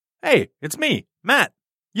Hey, it's me, Matt.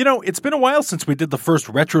 You know, it's been a while since we did the first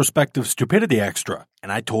retrospective Stupidity Extra,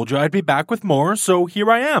 and I told you I'd be back with more, so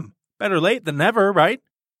here I am. Better late than never, right?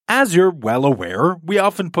 As you're well aware, we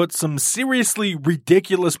often put some seriously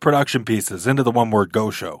ridiculous production pieces into the One Word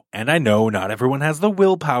Go show, and I know not everyone has the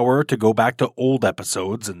willpower to go back to old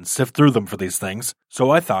episodes and sift through them for these things,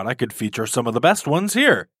 so I thought I could feature some of the best ones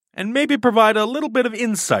here, and maybe provide a little bit of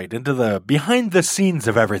insight into the behind the scenes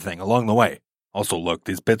of everything along the way. Also, look,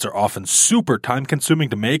 these bits are often super time-consuming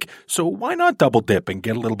to make, so why not double dip and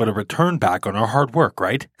get a little bit of return back on our hard work,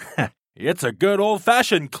 right? It's a good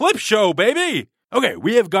old-fashioned clip show, baby! Okay,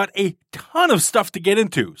 we have got a ton of stuff to get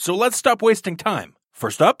into, so let's stop wasting time.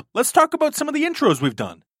 First up, let's talk about some of the intros we've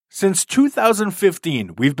done. Since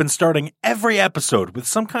 2015, we've been starting every episode with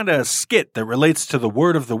some kind of skit that relates to the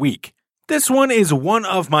word of the week. This one is one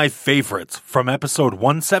of my favorites from episode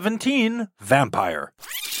 117, Vampire.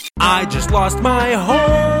 I just lost my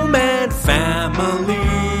home and family.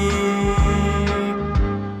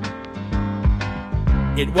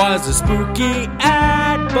 It was a spooky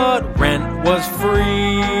ad, but rent was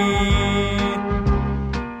free.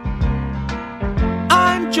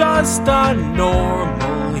 I'm just a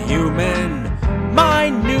normal human. My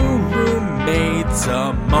new roommate's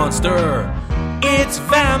a monster. It's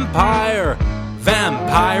Vampire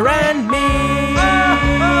and me.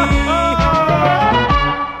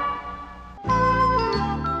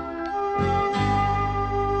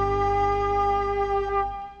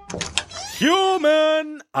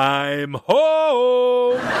 Human, I'm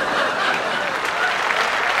home.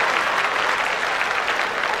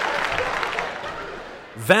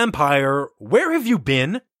 Vampire, where have you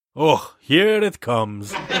been? Oh, here it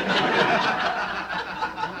comes.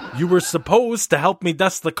 You were supposed to help me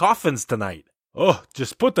dust the coffins tonight. Oh,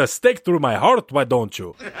 just put a stake through my heart, why don't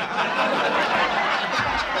you?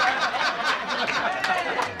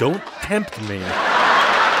 Don't tempt me.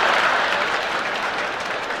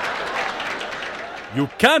 You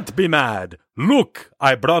can't be mad. Look,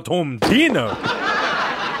 I brought home dinner.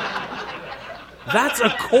 That's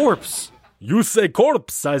a corpse. You say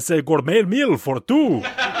corpse, I say gourmet meal for two.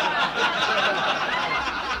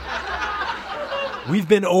 We've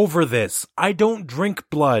been over this. I don't drink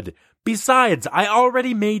blood. Besides, I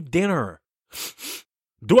already made dinner.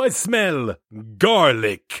 Do I smell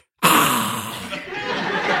garlic?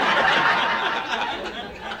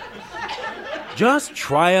 Just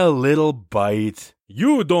try a little bite.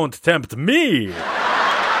 You don't tempt me.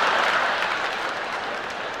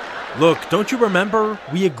 Look, don't you remember?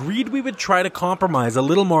 We agreed we would try to compromise a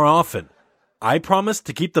little more often. I promised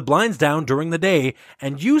to keep the blinds down during the day,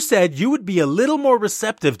 and you said you would be a little more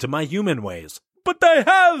receptive to my human ways. But I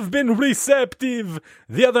have been receptive.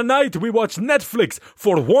 The other night we watched Netflix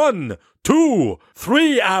for 1, 2,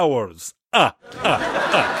 3 hours.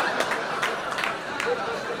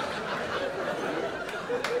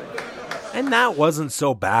 And that wasn't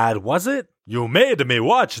so bad, was it? You made me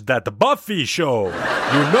watch that Buffy show. You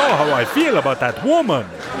know how I feel about that woman.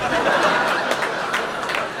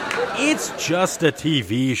 It's just a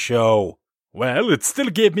TV show. Well, it still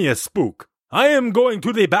gave me a spook. I am going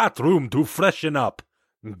to the bathroom to freshen up.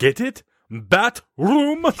 Get it?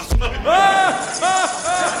 Bathroom?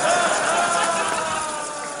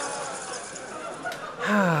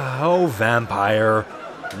 Oh, Vampire.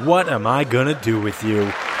 What am I gonna do with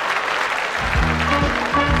you?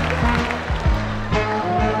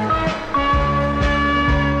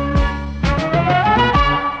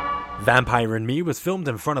 Vampire and Me was filmed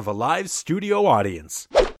in front of a live studio audience.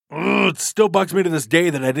 It still bugs me to this day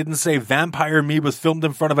that I didn't say Vampire and Me was filmed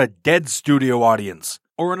in front of a dead studio audience,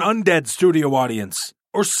 or an undead studio audience,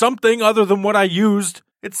 or something other than what I used.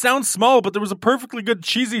 It sounds small, but there was a perfectly good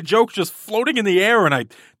cheesy joke just floating in the air, and I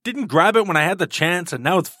didn't grab it when I had the chance, and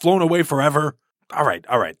now it's flown away forever. All right.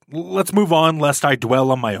 Let's move on, lest I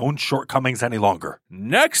dwell on my own shortcomings any longer.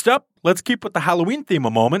 Next up, let's keep with the Halloween theme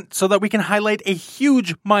a moment so that we can highlight a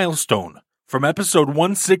huge milestone. From episode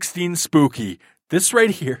 116 Spooky, this right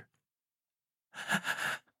here.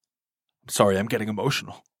 I'm sorry, I'm getting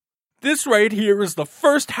emotional. This right here is the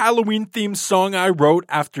first Halloween theme song I wrote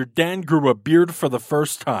after Dan grew a beard for the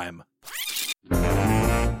first time.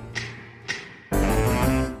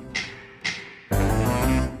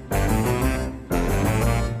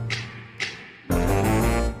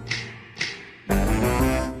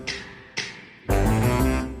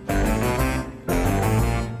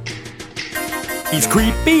 He's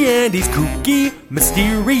creepy and he's kooky,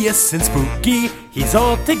 mysterious and spooky. He's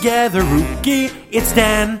altogether rookie. It's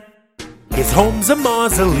Dan. His home's a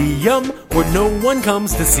mausoleum where no one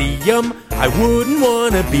comes to see him. I wouldn't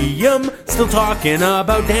wanna be him, still talking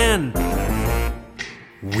about Dan.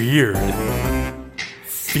 weird,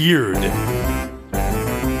 feared.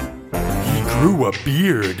 He grew a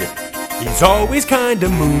beard. He's always kinda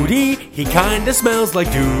moody, he kinda smells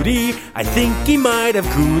like duty. I think he might have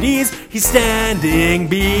cooties, he's standing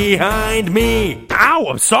behind me. Ow,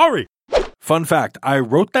 I'm sorry. Fun fact, I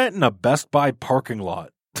wrote that in a Best Buy parking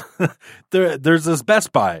lot. There's this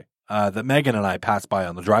Best Buy that Megan and I passed by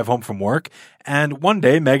on the drive home from work, and one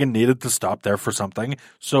day Megan needed to stop there for something,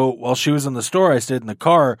 so while she was in the store, I stayed in the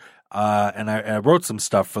car and I wrote some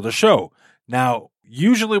stuff for the show. Now,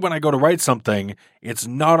 usually when I go to write something, it's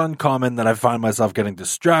not uncommon that I find myself getting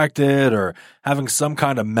distracted or having some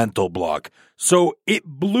kind of mental block. So it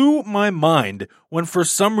blew my mind when for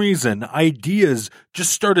some reason ideas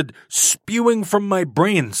just started spewing from my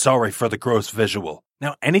brain. Sorry for the gross visual.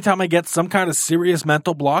 Now, anytime I get some kind of serious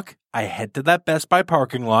mental block, I head to that Best Buy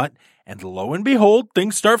parking lot, and lo and behold,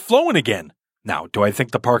 things start flowing again. Now, do I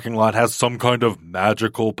think the parking lot has some kind of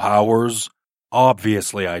magical powers?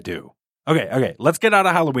 Obviously I do. Okay, let's get out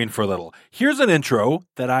of Halloween for a little. Here's an intro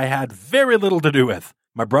that I had very little to do with.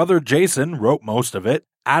 My brother Jason wrote most of it,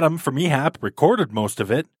 Adam from EHAP recorded most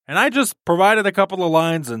of it, and I just provided a couple of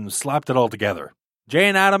lines and slapped it all together. Jay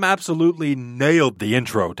and Adam absolutely nailed the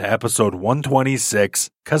intro to episode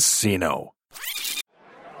 126, Casino.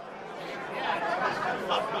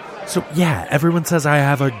 So yeah, everyone says I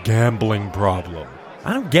have a gambling problem.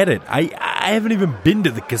 I don't get it. I haven't even been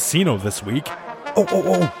to the casino this week.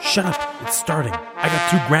 Oh, shut up. It's starting. I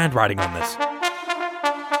got $2,000 riding on this.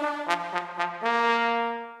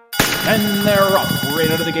 And they're off. Right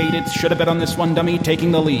out of the gate, it's should have bet on this one, dummy,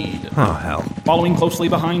 taking the lead. Oh, hell. Following closely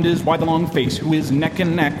behind is Why the Long Face, who is neck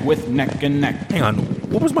and neck with Neck and Neck. Hang on,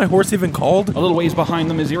 what was my horse even called? A little ways behind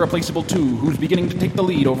them is Irreplaceable 2, who's beginning to take the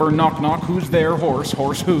lead over Knock Knock, who's their horse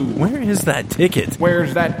who. Where is that ticket?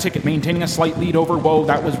 Where's that ticket, maintaining a slight lead over Whoa,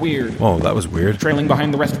 that was weird. Oh, that was weird. Trailing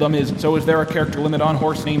behind the rest of them is So is there a character limit on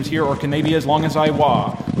horse names here, or can they be as long as I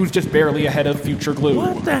wah, who's just barely ahead of Future Glue.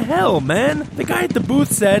 What the hell, man? The guy at the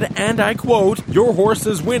booth said, and I quote, "Your horse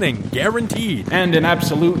is winning, guaranteed." And an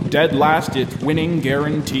absolute dead last, it's winning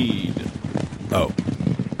guaranteed. Oh.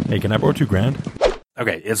 Hey, can I borrow $2,000?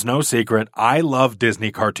 Okay, it's no secret, I love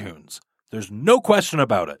Disney cartoons. There's no question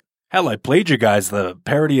about it. Hell, I played you guys the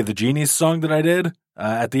parody of the Genies song that I did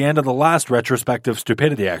at the end of the last retrospective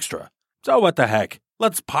Stupidity Extra. So what the heck?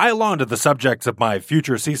 Let's pile on to the subjects of my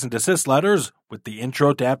future cease and desist letters with the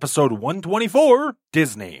intro to episode 124,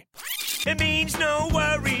 Disney. It means no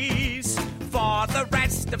worries for the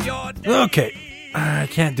rest of your day. Okay, I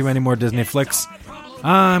can't do any more Disney flicks.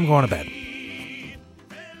 I'm going to bed.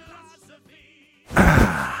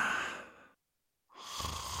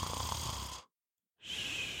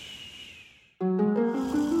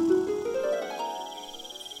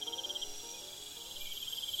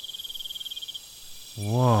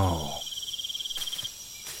 Whoa.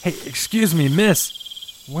 Hey, excuse me,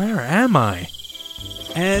 miss. Where am I?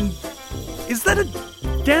 And is that a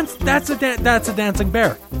dance? That's a dancing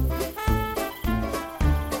bear.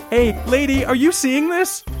 Hey, lady, are you seeing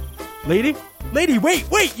this? Lady,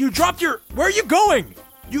 wait, you dropped your... Where are you going?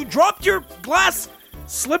 You dropped your glass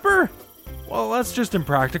slipper? Well, that's just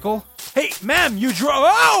impractical. Hey, ma'am, you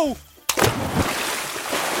Oh!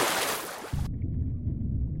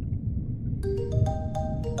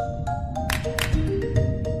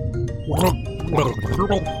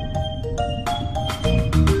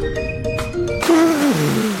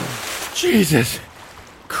 Jesus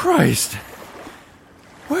Christ.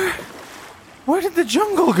 Where did the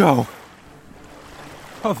jungle go?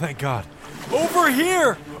 Oh, thank God. Over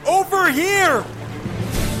here! Over here!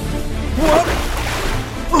 What?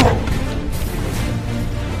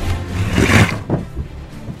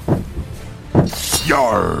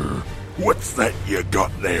 Yar! What's that you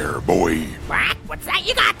got there, boy? What? What's that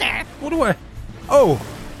you got there? What do I... Oh,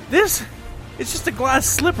 this? It's just a glass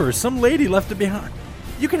slipper. Some lady left it behind.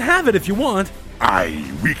 You can have it if you want.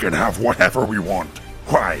 Aye, we can have whatever we want.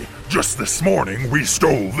 Why, just this morning we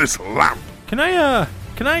stole this lamp. Can I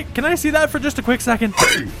see that for just a quick second?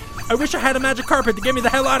 Hey! I wish I had a magic carpet to get me the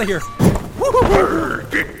hell out of here.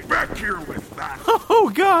 Get back here with that.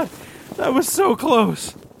 Oh, God. That was so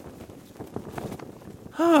close.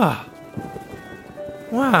 Ah.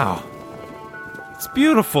 Wow. It's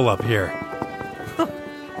beautiful up here.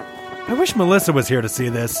 I wish Melissa was here to see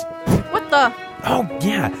this. What the? Oh,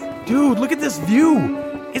 yeah. Dude, look at this view.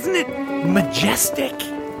 Isn't it majestic?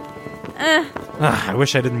 I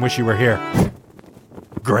wish I didn't wish you were here.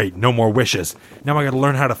 Great, no more wishes. Now I gotta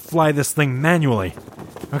learn how to fly this thing manually.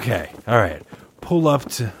 Okay, alright. Pull up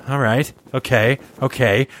to... Alright, okay.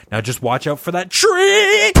 Now just watch out for that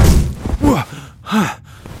tree!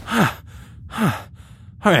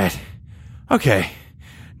 Alright. Okay.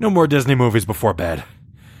 No more Disney movies before bed.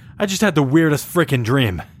 I just had the weirdest frickin'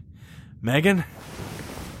 dream. Megan?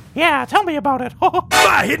 Yeah, tell me about it.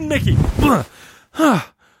 Hidden Mickey!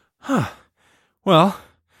 Well,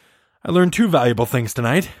 I learned 2 valuable things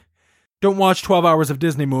tonight. Don't watch 12 hours of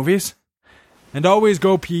Disney movies. And always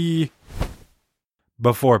go pee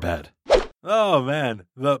before bed. Oh man,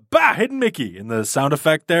 the Hidden Mickey and the sound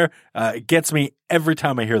effect there, it gets me every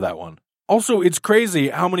time I hear that one. Also, it's crazy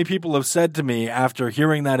how many people have said to me after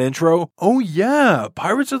hearing that intro, oh yeah,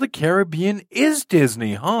 Pirates of the Caribbean is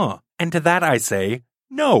Disney, huh? And to that I say,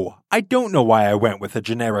 no, I don't know why I went with a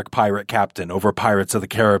generic pirate captain over Pirates of the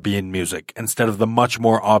Caribbean music instead of the much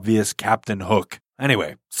more obvious Captain Hook.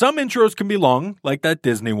 Anyway, some intros can be long, like that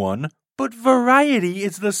Disney one, but variety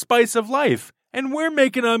is the spice of life, and we're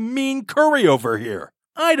making a mean curry over here.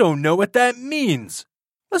 I don't know what that means.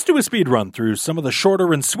 Let's do a speed run through some of the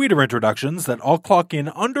shorter and sweeter introductions that all clock in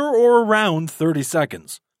under or around 30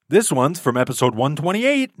 seconds. This one's from episode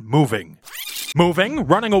 128, Moving. Moving,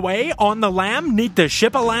 running away, on the lam, need to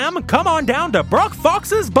ship a lamb? Come on down to Brock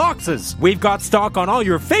Fox's Boxes. We've got stock on all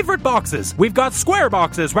your favorite boxes. We've got square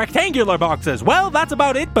boxes, rectangular boxes. Well, that's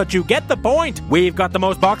about it, but you get the point. We've got the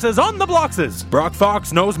most boxes on the Bloxes. Brock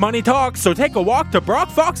Fox knows money talks, so take a walk to Brock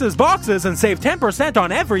Fox's Boxes and save 10%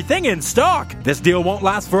 on everything in stock. This deal won't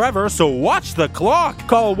last forever, so watch the clock.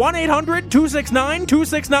 Call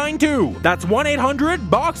 1-800-269-2692. That's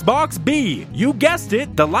 1-800-BOX-BOX-B. You guessed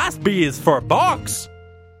it, the last B is for box.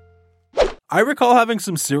 I recall having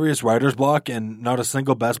some serious writer's block and not a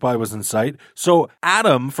single Best Buy was in sight, so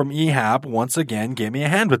Adam from eHap once again gave me a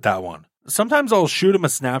hand with that one. Sometimes I'll shoot him a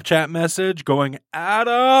Snapchat message going,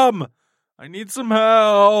 Adam, I need some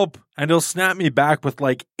help. And he'll snap me back with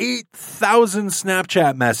like 8,000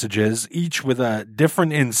 Snapchat messages, each with a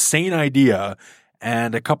different insane idea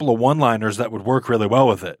and a couple of one-liners that would work really well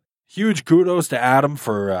with it. Huge kudos to Adam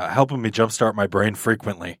for helping me jumpstart my brain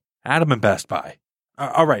frequently. Adam and Best Buy.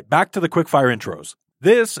 All right, back to the quickfire intros.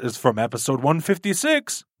 This is from episode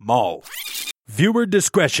 156, Mall. Viewer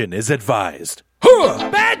discretion is advised.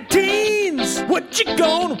 Bad teens! What you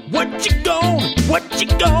gonna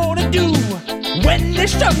do when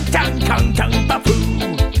there's some tongue ba-foo?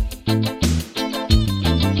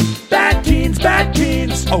 Bad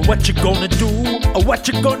teens, oh what you gonna do? Oh what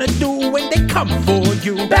you gonna do when they come for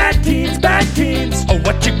you? Bad teens, oh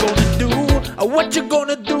what you gonna do? Oh what you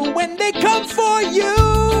gonna do when they come for you?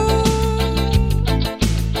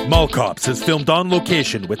 Mall Cops is filmed on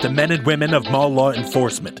location with the men and women of mall law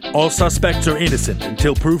enforcement. All suspects are innocent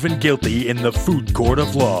until proven guilty in the food court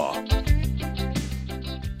of law.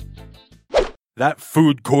 That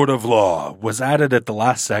food court of law was added at the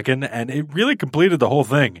last second, and it really completed the whole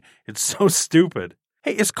thing. It's so stupid.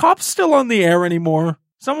 Hey, is Cops still on the air anymore?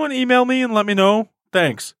 Someone email me and let me know.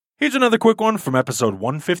 Thanks. Here's another quick one from episode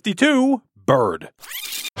 152, Bird.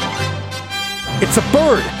 It's a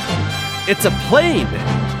bird! It's a plane!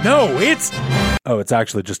 No, it's... Oh, it's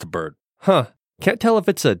actually just a bird. Huh. Can't tell if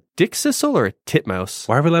it's a dickcissel or a titmouse.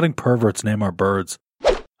 Why are we letting perverts name our birds?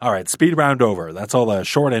 All right, speed round over. That's all the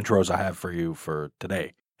short intros I have for you for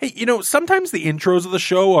today. Hey, you know, sometimes the intros of the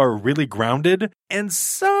show are really grounded, and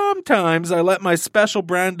sometimes I let my special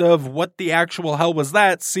brand of what the actual hell was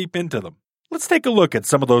that seep into them. Let's take a look at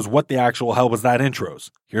some of those what the actual hell was that intros.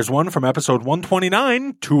 Here's one from episode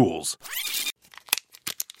 129, Tools.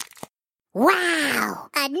 Wow,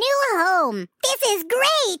 a new home. This is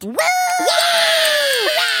great. Woo!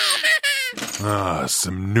 Yeah!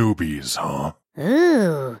 Some newbies, huh?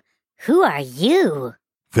 Ooh, who are you?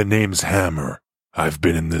 The name's Hammer. I've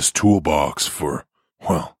been in this toolbox for,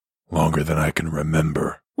 well, longer than I can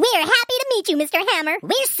remember. We're happy to meet you, Mr. Hammer.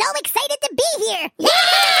 We're so excited to be here.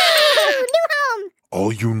 Yeah! New home.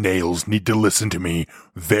 All you nails need to listen to me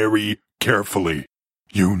very carefully.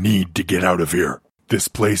 You need to get out of here. This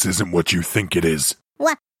place isn't what you think it is.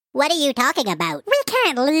 What are you talking about? We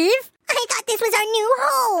can't leave. I thought this was our new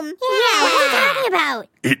home. Yeah. What are you talking about?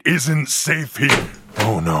 It isn't safe here.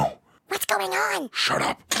 Oh no. What's going on? Shut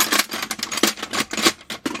up.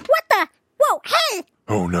 What the? Whoa, hey!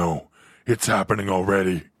 Oh no. It's happening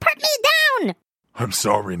already. Put me down! I'm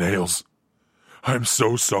sorry, Nails. I'm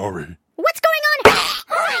so sorry. What's going on? Oh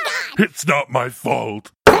my god! It's not my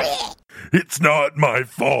fault. It's not my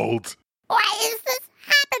fault. Why is this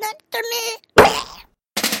happening to me?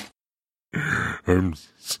 I'm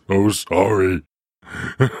so sorry.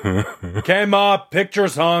 Okay, Ma,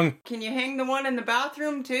 pictures hung. Can you hang the one in the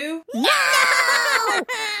bathroom too? No!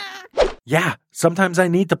 Yeah, sometimes I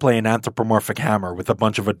need to play an anthropomorphic hammer with a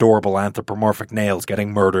bunch of adorable anthropomorphic nails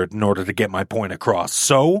getting murdered in order to get my point across.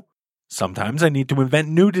 So, sometimes I need to invent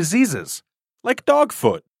new diseases. Like dog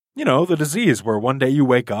foot. You know, the disease where one day you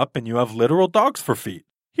wake up and you have literal dogs for feet.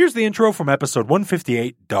 Here's the intro from episode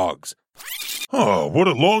 158, Dogs. Oh, what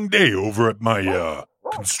a long day over at my,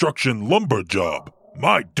 construction lumber job.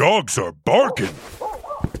 My dogs are barking.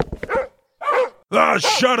 Ah,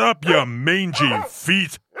 shut up, you mangy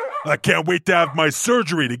feet. I can't wait to have my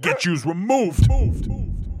surgery to get yous removed.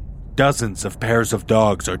 Dozens of pairs of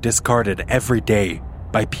dogs are discarded every day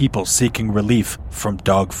by people seeking relief from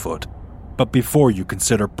dog foot. But before you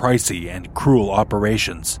consider pricey and cruel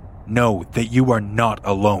operations, know that you are not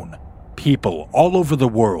alone. People all over the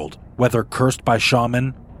world, whether cursed by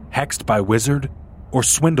shaman, hexed by wizard, or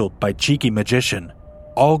swindled by cheeky magician,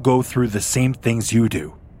 all go through the same things you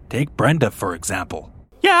do. Take Brenda, for example.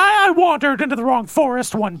 Yeah, I wandered into the wrong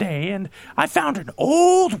forest one day, and I found an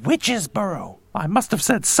old witch's burrow. I must have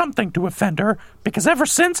said something to offend her, because ever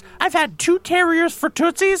since, I've had 2 terriers for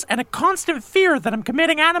tootsies and a constant fear that I'm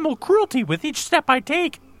committing animal cruelty with each step I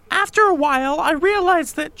take. After a while, I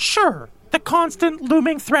realized that, sure, the constant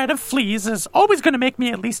looming threat of fleas is always going to make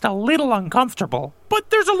me at least a little uncomfortable. But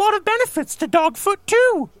there's a lot of benefits to dog foot,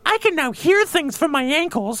 too. I can now hear things from my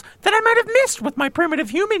ankles that I might have missed with my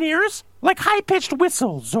primitive human ears, like high-pitched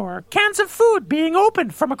whistles or cans of food being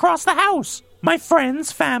opened from across the house. My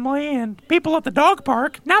friends, family, and people at the dog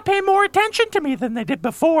park now pay more attention to me than they did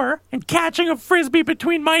before, and catching a frisbee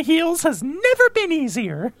between my heels has never been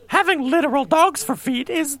easier. Having literal dogs for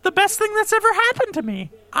feet is the best thing that's ever happened to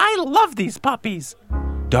me. I love these puppies.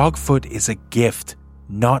 Dog foot is a gift,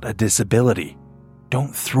 not a disability.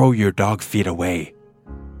 Don't throw your dog feet away.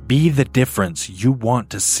 Be the difference you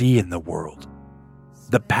want to see in the world.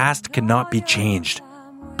 The past cannot be changed,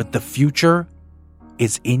 but the future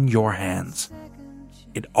is in your hands.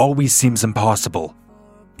 It always seems impossible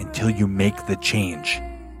until you make the change.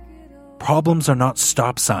 Problems are not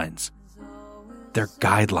stop signs. They're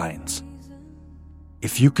guidelines.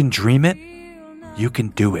 If you can dream it, you can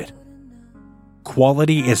do it.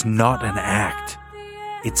 Quality is not an act.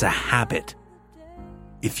 It's a habit.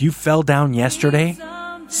 If you fell down yesterday,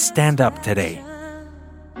 stand up today.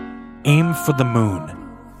 Aim for the moon.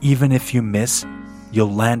 Even if you miss,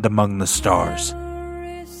 you'll land among the stars.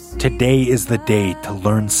 Today is the day to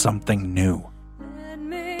learn something new.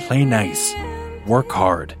 Play nice, work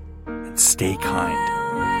hard, and stay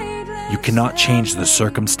kind. You cannot change the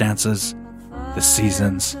circumstances, the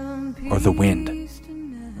seasons, or the wind,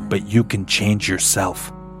 but you can change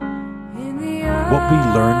yourself. What we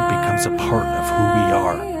learn becomes a part of who we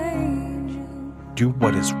are. Do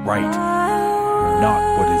what is right,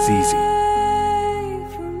 not what is easy.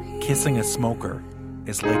 Kissing a smoker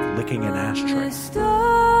is like licking an ashtray.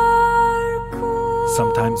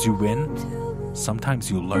 Sometimes you win, sometimes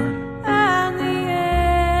you learn.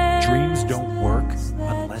 Dreams don't work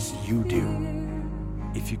unless you do.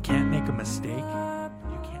 If you can't make a mistake,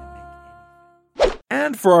 you can't make any.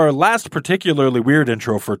 And for our last particularly weird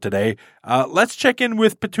intro for today, let's check in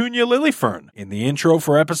with Petunia Lilyfern in the intro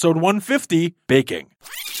for episode 150, Baking.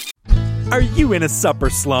 Are you in a supper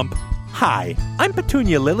slump? Hi, I'm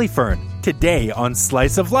Petunia Lilyfern. Today on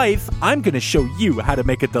Slice of Life, I'm going to show you how to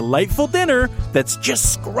make a delightful dinner that's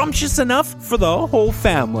just scrumptious enough for the whole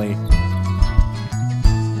family.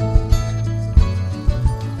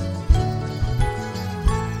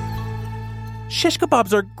 Shish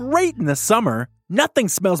kebabs are great in the summer. Nothing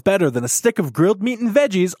smells better than a stick of grilled meat and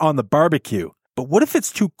veggies on the barbecue. But what if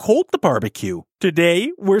it's too cold to barbecue?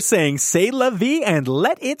 Today, we're saying c'est la vie and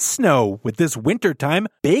let it snow with this wintertime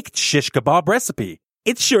baked shish kebab recipe.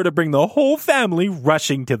 It's sure to bring the whole family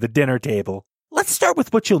rushing to the dinner table. Let's start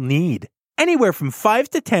with what you'll need. Anywhere from 5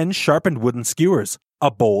 to 10 sharpened wooden skewers, a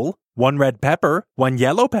bowl, 1 red pepper, 1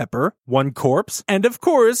 yellow pepper, 1 corpse, and of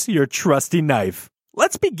course, your trusty knife.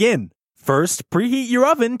 Let's begin. First, preheat your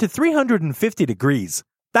oven to 350 degrees.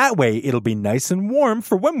 That way, it'll be nice and warm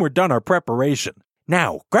for when we're done our preparation.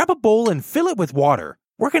 Now, grab a bowl and fill it with water.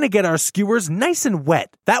 We're going to get our skewers nice and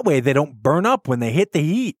wet. That way, they don't burn up when they hit the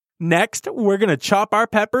heat. Next, we're going to chop our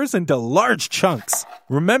peppers into large chunks.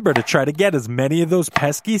 Remember to try to get as many of those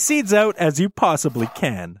pesky seeds out as you possibly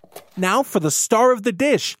can. Now for the star of the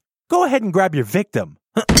dish. Go ahead and grab your victim.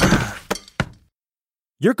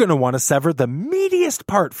 You're going to want to sever the meatiest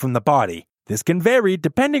part from the body. This can vary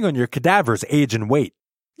depending on your cadaver's age and weight.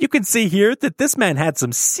 You can see here that this man had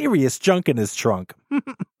some serious junk in his trunk.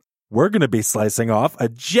 We're going to be slicing off a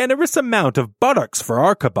generous amount of buttocks for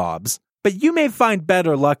our kebabs. But you may find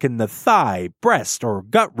better luck in the thigh, breast, or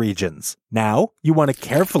gut regions. Now, you want to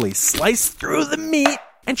carefully slice through the meat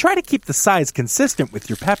and try to keep the size consistent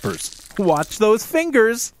with your peppers. Watch those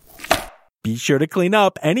fingers. Be sure to clean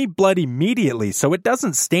up any blood immediately so it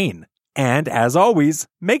doesn't stain. And as always,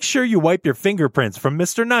 make sure you wipe your fingerprints from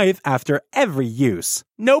Mr. Knife after every use.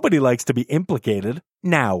 Nobody likes to be implicated.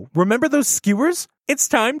 Now, remember those skewers? It's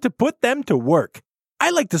time to put them to work. I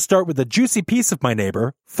like to start with a juicy piece of my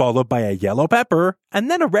neighbor, followed by a yellow pepper, and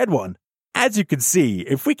then a red one. As you can see,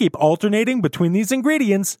 if we keep alternating between these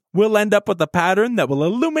ingredients, we'll end up with a pattern that will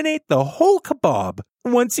illuminate the whole kebab.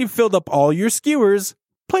 Once you've filled up all your skewers,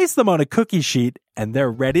 place them on a cookie sheet, and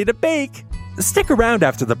they're ready to bake. Stick around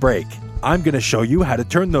after the break. I'm going to show you how to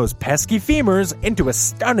turn those pesky femurs into a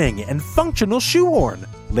stunning and functional shoehorn.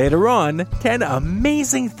 Later on, 10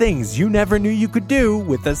 amazing things you never knew you could do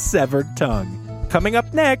with a severed tongue. Coming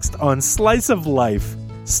up next on Slice of Life.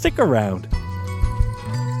 Stick around.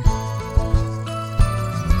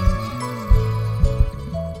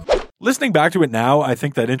 Listening back to it now, I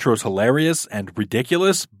think that intro is hilarious and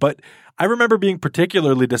ridiculous, but I remember being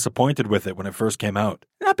particularly disappointed with it when it first came out.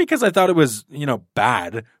 Not because I thought it was,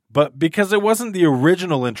 bad, but because it wasn't the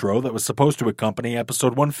original intro that was supposed to accompany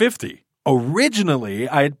episode 150. Originally,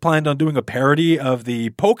 I had planned on doing a parody of the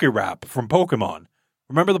Poke Rap from Pokemon.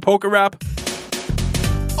 Remember the Poke Rap?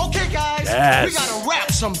 Okay, guys, Yes. we gotta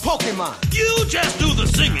rap some Pokemon. You just do the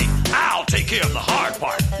singing. I'll take care of the hard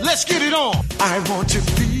part. Let's get it on. I want to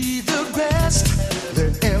be the best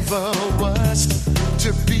there ever was.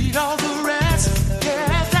 To beat all the rest,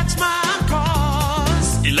 yeah, that's my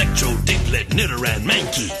cause. Electro, Diglett, Nidoran,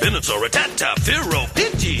 Mankey, Venusaur, Rattata, Fearow,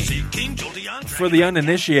 Pidgey, King Jolteon. For the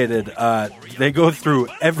uninitiated, they go through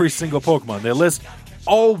every single Pokemon. They list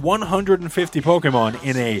all 150 Pokemon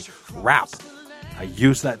in a rap. I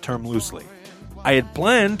use that term loosely. I had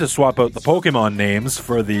planned to swap out the Pokemon names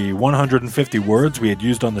for the 150 words we had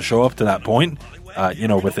used on the show up to that point,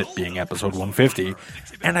 with it being episode 150,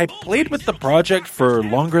 and I played with the project for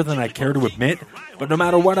longer than I care to admit, but no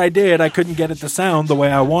matter what I did, I couldn't get it to sound the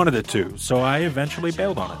way I wanted it to, so I eventually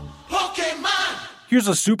bailed on it. Pokemon! Here's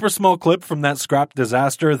a super small clip from that scrap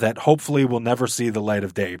disaster that hopefully will never see the light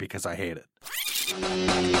of day because I hate it.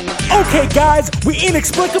 Okay, guys, we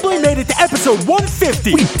inexplicably made it to episode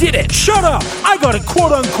 150. We did it. Shut up. I got a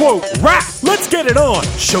quote-unquote rap. Let's get it on.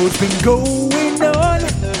 Show's been going on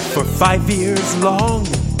for 5 years long.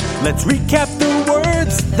 Let's recap the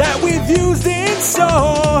words that we've used in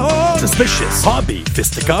songs. Suspicious, hobby,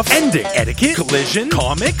 fisticuffs, ending, etiquette, collision,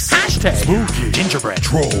 comics, hashtag, spooky, gingerbread,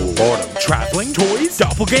 troll, boredom, traveling, toys,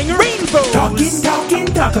 doppelganger, rainbows.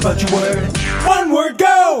 Talk about your word. One word,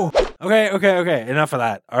 go. Okay. Enough of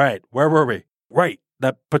that. All right, where were we? Right,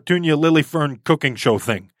 that Petunia Lily Fern cooking show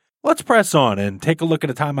thing. Let's press on and take a look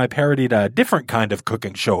at a time I parodied a different kind of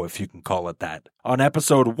cooking show, if you can call it that, on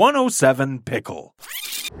episode 107, Pickle.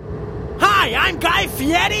 Hi, I'm Guy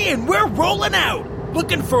Fieri, and we're rolling out,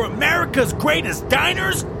 looking for America's greatest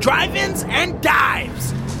diners, drive-ins, and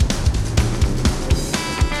dives.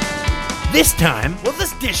 This time, well,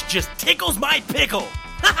 this dish just tickles my pickle.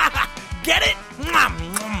 Get it?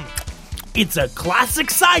 It's a classic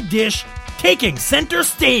side dish taking center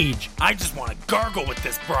stage. I just want to gargle with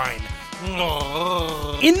this brine.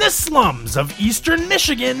 In the slums of eastern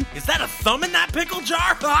Michigan, is that a thumb in that pickle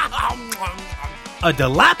jar? A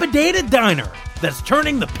dilapidated diner that's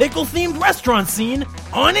turning the pickle-themed restaurant scene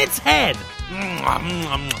on its head.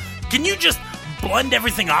 Can you just blend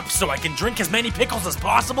everything up so I can drink as many pickles as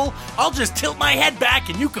possible? I'll just tilt my head back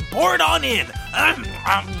and you can pour it on in.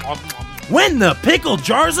 When the pickle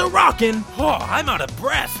jars are rockin', I'm out of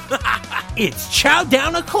breath. It's chow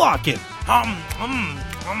down a-clockin'.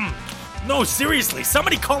 No, seriously,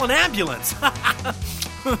 somebody call an ambulance.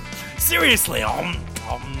 Seriously,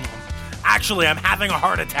 actually, I'm having a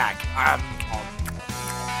heart attack.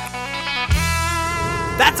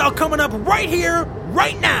 That's all coming up right here,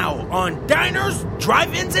 right now, on Diners,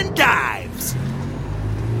 Drive-Ins, and Dives.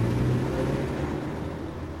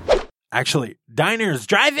 Actually, Diners,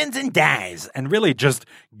 Drive-Ins, and Dives, and really just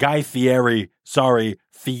Guy Fieri,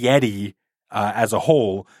 as a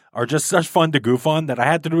whole, are just such fun to goof on that I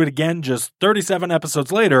had to do it again just 37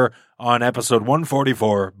 episodes later on episode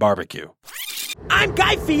 144, Barbecue. I'm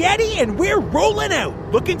Guy Fieri, and we're rolling out,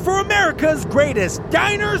 looking for America's greatest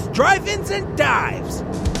diners, drive-ins, and dives.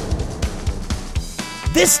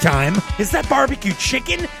 This time, is that barbecue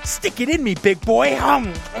chicken? Stick it in me, big boy.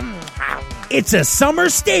 It's a summer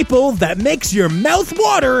staple that makes your mouth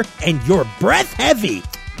water and your breath heavy.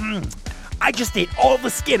 I just ate all the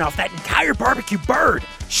skin off that entire barbecue bird.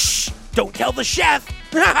 Shh, don't tell the chef.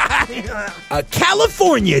 A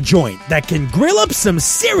California joint that can grill up some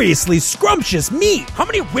seriously scrumptious meat. How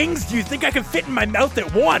many wings do you think I can fit in my mouth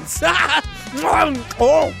at once? I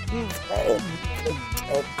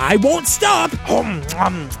won't stop.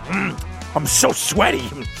 I'm so sweaty.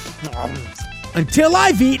 until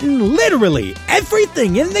I've eaten literally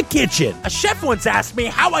everything in the kitchen. A chef once asked me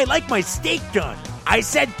how I like my steak done. I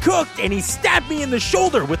said cooked, and he stabbed me in the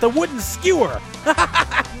shoulder with a wooden skewer.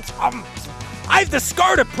 I have the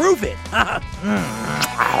scar to prove it.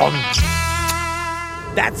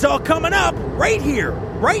 That's all coming up right here,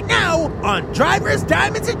 right now on Drivers,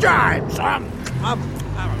 Diamonds, and Drives.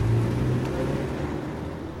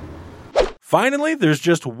 Finally, there's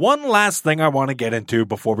just one last thing I want to get into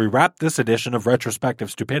before we wrap this edition of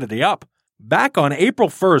Retrospective Stupidity up. Back on April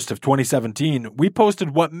 1st of 2017, we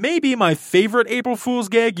posted what may be my favorite April Fool's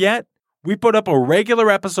gag yet. We put up a regular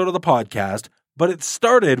episode of the podcast, but it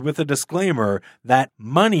started with a disclaimer that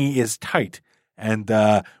money is tight, and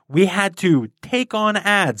we had to take on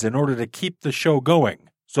ads in order to keep the show going.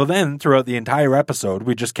 So then, throughout the entire episode,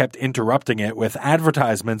 we just kept interrupting it with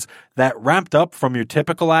advertisements that ramped up from your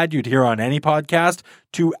typical ad you'd hear on any podcast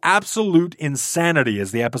to absolute insanity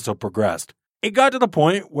as the episode progressed. It got to the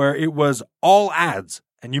point where it was all ads,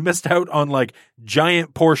 and you missed out on like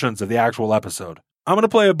giant portions of the actual episode. I'm going to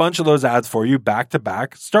play a bunch of those ads for you back to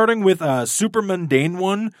back, starting with a super mundane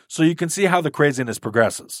one so you can see how the craziness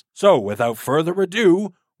progresses. So, without further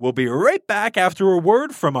ado, we'll be right back after a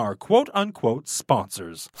word from our quote-unquote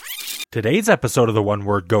sponsors. Today's episode of the One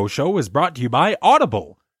Word Go Show is brought to you by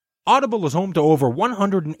Audible. Audible is home to over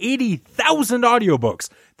 180,000 audiobooks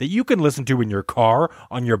that you can listen to in your car,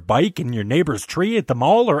 on your bike, in your neighbor's tree, at the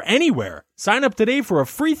mall, or anywhere. Sign up today for a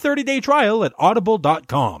free 30-day trial at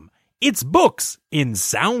audible.com. It's books in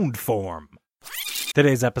sound form.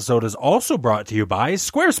 Today's episode is also brought to you by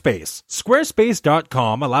Squarespace.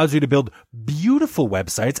 Squarespace.com allows you to build beautiful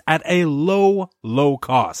websites at a low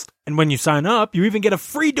cost. And when you sign up, you even get a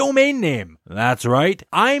free domain name. That's right,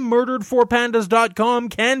 IMurdered4Pandas.com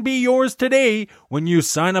can be yours today when you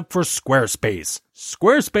sign up for Squarespace.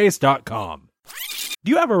 Squarespace.com. Do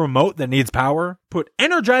you have a remote that needs power? Put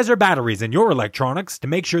Energizer batteries in your electronics to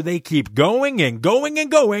make sure they keep going and going and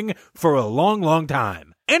going for a long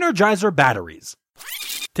time. Energizer batteries.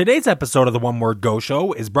 Today's episode of the One Word Go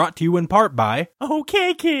Show is brought to you in part by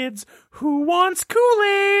Okay Kids, who wants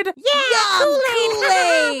Kool-Aid? Yeah,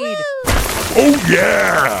 Kool-Aid! Oh,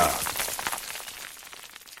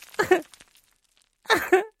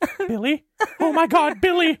 yeah! Billy? Oh my God,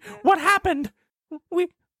 Billy! What happened?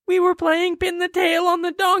 We were playing Pin the Tail on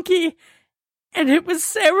the donkey, and it was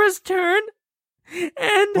Sarah's turn,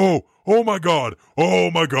 and... Oh my God,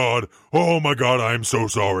 I'm so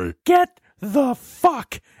sorry. Get the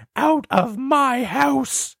fuck out of my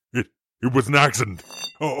house! It was an accident.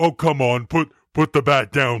 Oh, come on, put the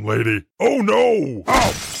bat down, lady. Oh no!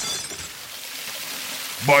 Ow!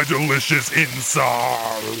 My delicious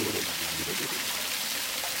inside.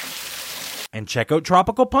 And check out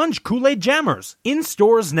Tropical Punch Kool-Aid Jammers in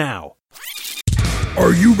stores now.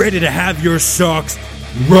 Are you ready to have your socks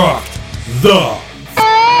rocked the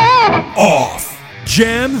off?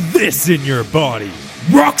 Jam this in your body.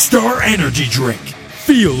 Rockstar Energy Drink.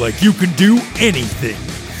 Feel like you can do anything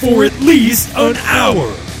for at least an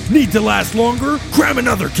hour. Need to last longer? Cram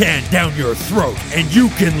another can down your throat and you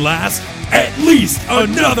can last at least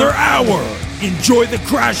another hour. Enjoy the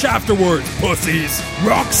crash afterwards, pussies.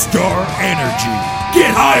 Rockstar Energy.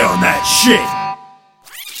 Get high on that shit.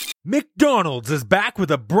 McDonald's is back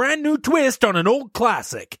with a brand new twist on an old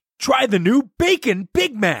classic. Try the new Bacon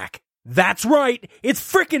Big Mac. That's right, it's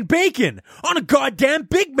frickin' bacon on a goddamn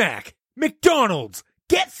Big Mac. McDonald's,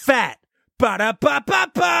 get fat.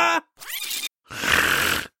 Ba-da-ba-ba-ba.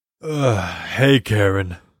 Hey,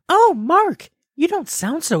 Karen. Oh, Mark, you don't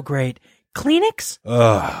sound so great. Kleenex?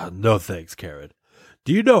 No thanks, Karen.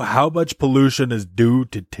 Do you know how much pollution is due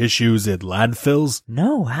to tissues in landfills?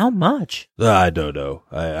 No, how much? I don't know.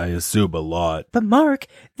 I assume a lot. But Mark,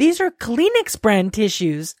 these are Kleenex brand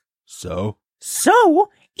tissues. So? So,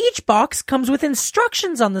 each box comes with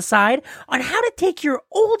instructions on the side on how to take your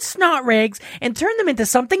old snot rags and turn them into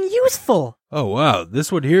something useful. Oh, wow.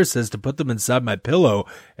 This one here says to put them inside my pillow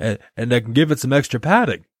and I can give it some extra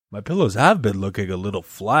padding. My pillows have been looking a little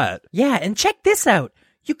flat. Yeah, and check this out.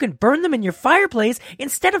 You can burn them in your fireplace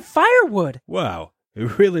instead of firewood. Wow,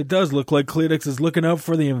 it really does look like Kleenex is looking out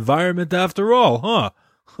for the environment after all,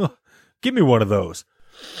 huh? Give me one of those.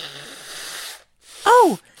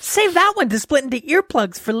 Oh, save that one to split into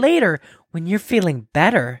earplugs for later, when you're feeling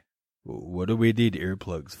better. What do we need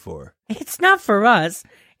earplugs for? It's not for us.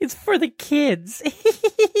 It's for the kids.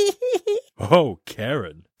 Oh,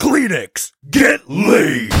 Karen. Kleenex, get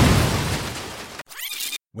laid!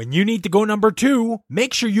 When you need to go number 2,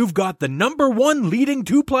 make sure you've got the number 1 leading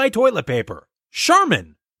 2-ply toilet paper.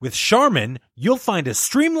 Charmin. With Charmin, you'll find a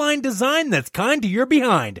streamlined design that's kind to your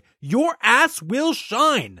behind. Your ass will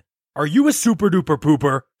shine. Are you a super duper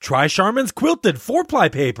pooper? Try Charmin's quilted 4-ply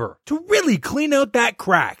paper to really clean out that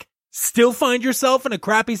crack. Still find yourself in a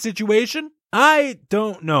crappy situation? I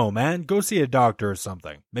don't know, man. Go see a doctor or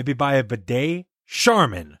something. Maybe buy a bidet?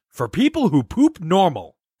 Charmin, for people who poop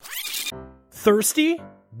normal. Thirsty?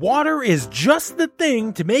 Water is just the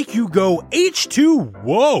thing to make you go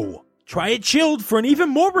H2-whoa. Try it chilled for an even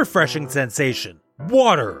more refreshing sensation.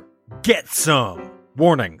 Water. Get some.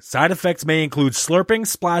 Warning, side effects may include slurping,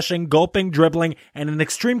 splashing, gulping, dribbling, and in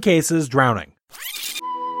extreme cases, drowning.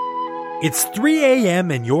 It's 3 a.m.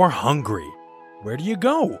 and you're hungry. Where do you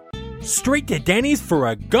go? Straight to Denny's for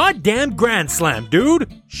a goddamn grand slam,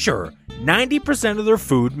 dude! Sure, 90% of their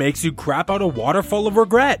food makes you crap out a waterfall of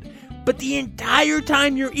regret. But the entire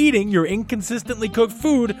time you're eating your inconsistently cooked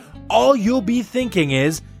food, all you'll be thinking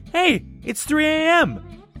is, hey, it's 3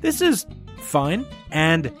 a.m. This is fine.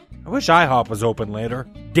 And I wish IHOP was open later.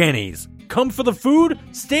 Denny's. Come for the food,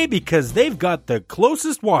 stay because they've got the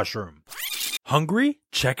closest washroom. Hungry?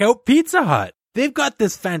 Check out Pizza Hut. They've got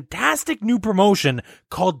this fantastic new promotion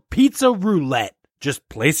called Pizza Roulette. Just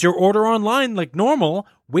place your order online like normal,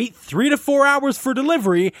 wait 3 to 4 hours for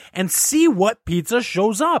delivery, and see what pizza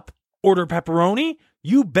shows up. Order pepperoni?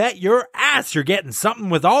 You bet your ass you're getting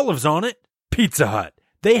something with olives on it. Pizza Hut.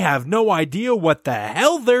 They have no idea what the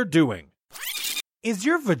hell they're doing. Is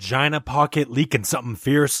your vagina pocket leaking something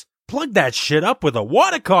fierce? Plug that shit up with a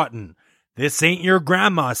wad of cotton. This ain't your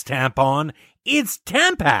grandma's tampon. It's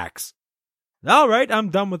Tampax. Alright, I'm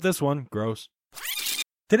done with this one. Gross.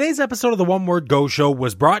 Today's episode of the One Word Go Show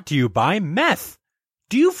was brought to you by meth.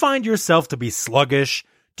 Do you find yourself to be sluggish?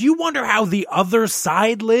 Do you wonder how the other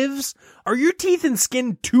side lives? Are your teeth and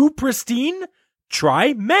skin too pristine?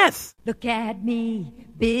 Try meth. Look at me,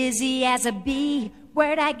 busy as a bee.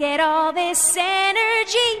 Where'd I get all this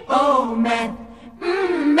energy? Oh, meth,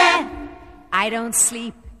 meth. I don't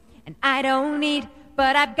sleep and I don't eat,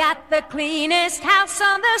 but I've got the cleanest house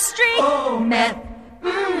on the street. Oh, meth,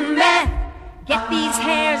 meth. Get these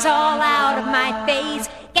hairs all out of my face.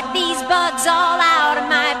 Get these bugs all out of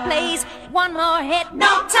my place. One more hit, no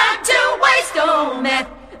time to waste. Oh, meth,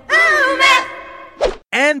 meth.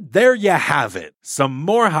 And there you have it. Some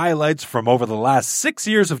more highlights from over the last 6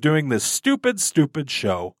 years of doing this stupid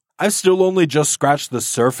show. I've still only just scratched the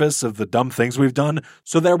surface of the dumb things we've done,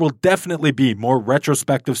 so there will definitely be more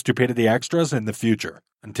retrospective stupidity extras in the future.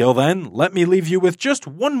 Until then, let me leave you with just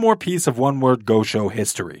one more piece of One Word Go Show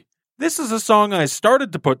history. This is a song I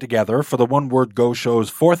started to put together for the One Word Go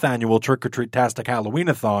Show's 4th annual Trick-or-Treat-tastic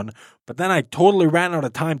Halloween-a-thon, but then I totally ran out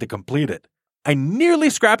of time to complete it. I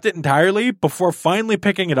nearly scrapped it entirely before finally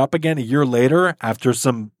picking it up again a year later after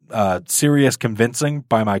some serious convincing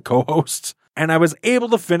by my co-hosts, and I was able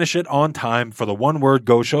to finish it on time for the One Word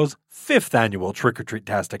Go Show's 5th annual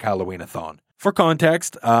Trick-or-Treat-tastic Halloween-a-thon. For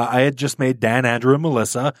context, I had just made Dan, Andrew, and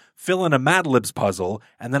Melissa fill in a Mad Libs puzzle,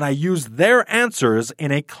 and then I used their answers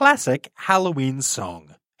in a classic Halloween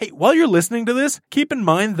song. Hey, while you're listening to this, keep in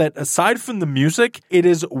mind that aside from the music, it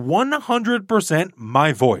is 100%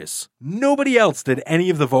 my voice. Nobody else did any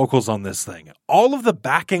of the vocals on this thing. All of the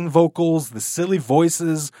backing vocals, the silly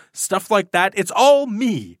voices, stuff like that, it's all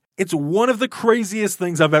me. It's one of the craziest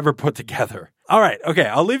things I've ever put together. All right, okay,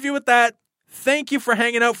 I'll leave you with that. Thank you for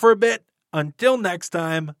hanging out for a bit. Until next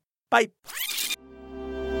time, bye.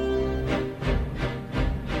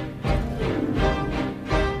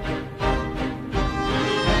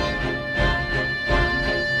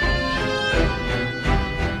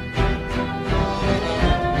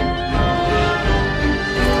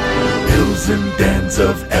 Hills and dens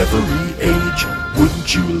of every age,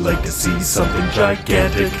 wouldn't you like to see something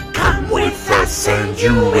gigantic? Come with us and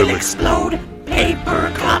you will explode.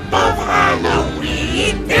 Paper Cup of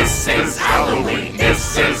Halloween. This is Halloween.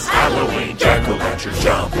 This is Halloween. Jack-o'-lanterns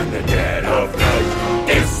jump in the dead of night.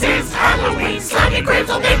 This is Halloween. Slimy graves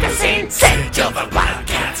will make a scene. Say till the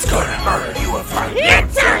wildcats gonna murder you a fright.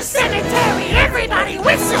 It's our cemetery. Everybody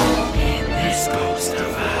whistle. In this ghost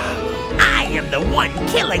of Halloween, I am the one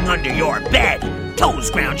killing under your bed. Toes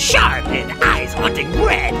ground sharp and eyes haunting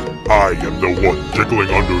red. I am the one jiggling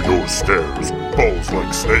under your stairs, balls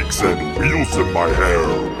like snakes and wheels in my hair.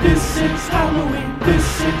 This is Halloween.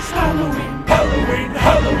 This is Halloween. Halloween,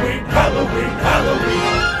 Halloween, Halloween,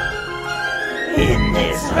 Halloween. In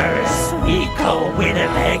this hearse, we call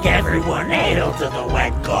Winnipeg. Everyone hail to the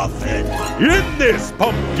wet coffin. In this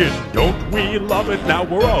pumpkin, don't we love it? Now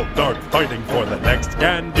we're all dark fighting for the next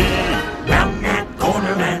candy. Round that corner.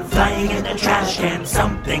 corner man flying in the trash can.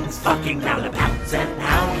 Something's fucking roundabouts and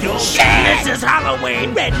now you're This is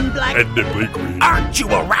Halloween, red and black. And nimbly green. Aren't you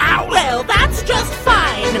aroused? Well, that's just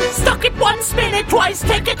fine. Stuck it once, spin it twice,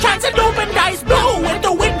 take a chance and open dice. Blow at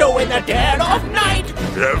the window in the dead of night.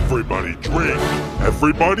 Everybody drink.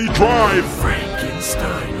 Everybody drive.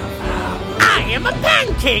 Frankenstein of Halloween. I am a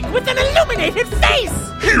pancake with an illuminated face.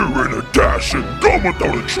 Here in a dash and gone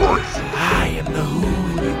without a trace. I am the who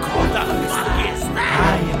you call the fuck is that?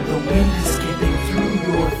 I am the wind skipping through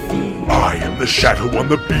your feet. I am the shadow on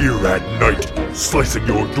the beer at night, slicing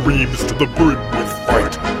your dreams to the brim with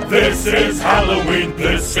fright. This is Halloween,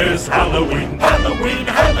 this is Halloween. Halloween,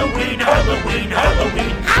 Halloween, Halloween,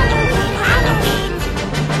 Halloween. Halloween, Halloween.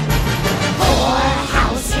 More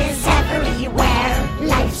houses everywhere.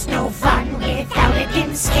 Life's no fun without a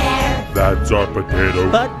dim scare. That's our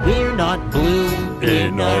potato. But we're not blue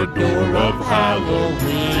in our door of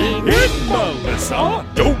Halloween. In Melissa,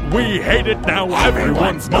 don't we hate it now?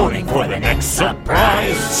 Everyone's moaning for the next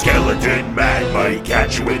surprise. Skeleton man might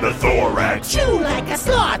catch you in the thorax. Chew like a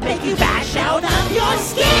sloth, make you bash out of your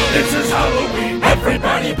skin. This is Halloween,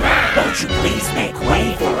 everybody back. Won't you please make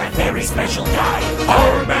way for a very special guy?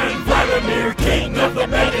 Our man Vladimir, king of the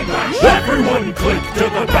Mega Mash. Everyone click to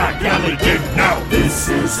the back alley dig now. This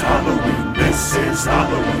is Halloween, this is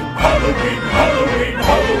Halloween. Halloween, Halloween,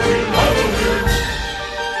 Halloween, Halloween.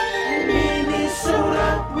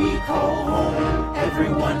 Minnesota, we call home.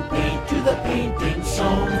 Everyone paint to the painting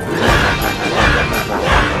song.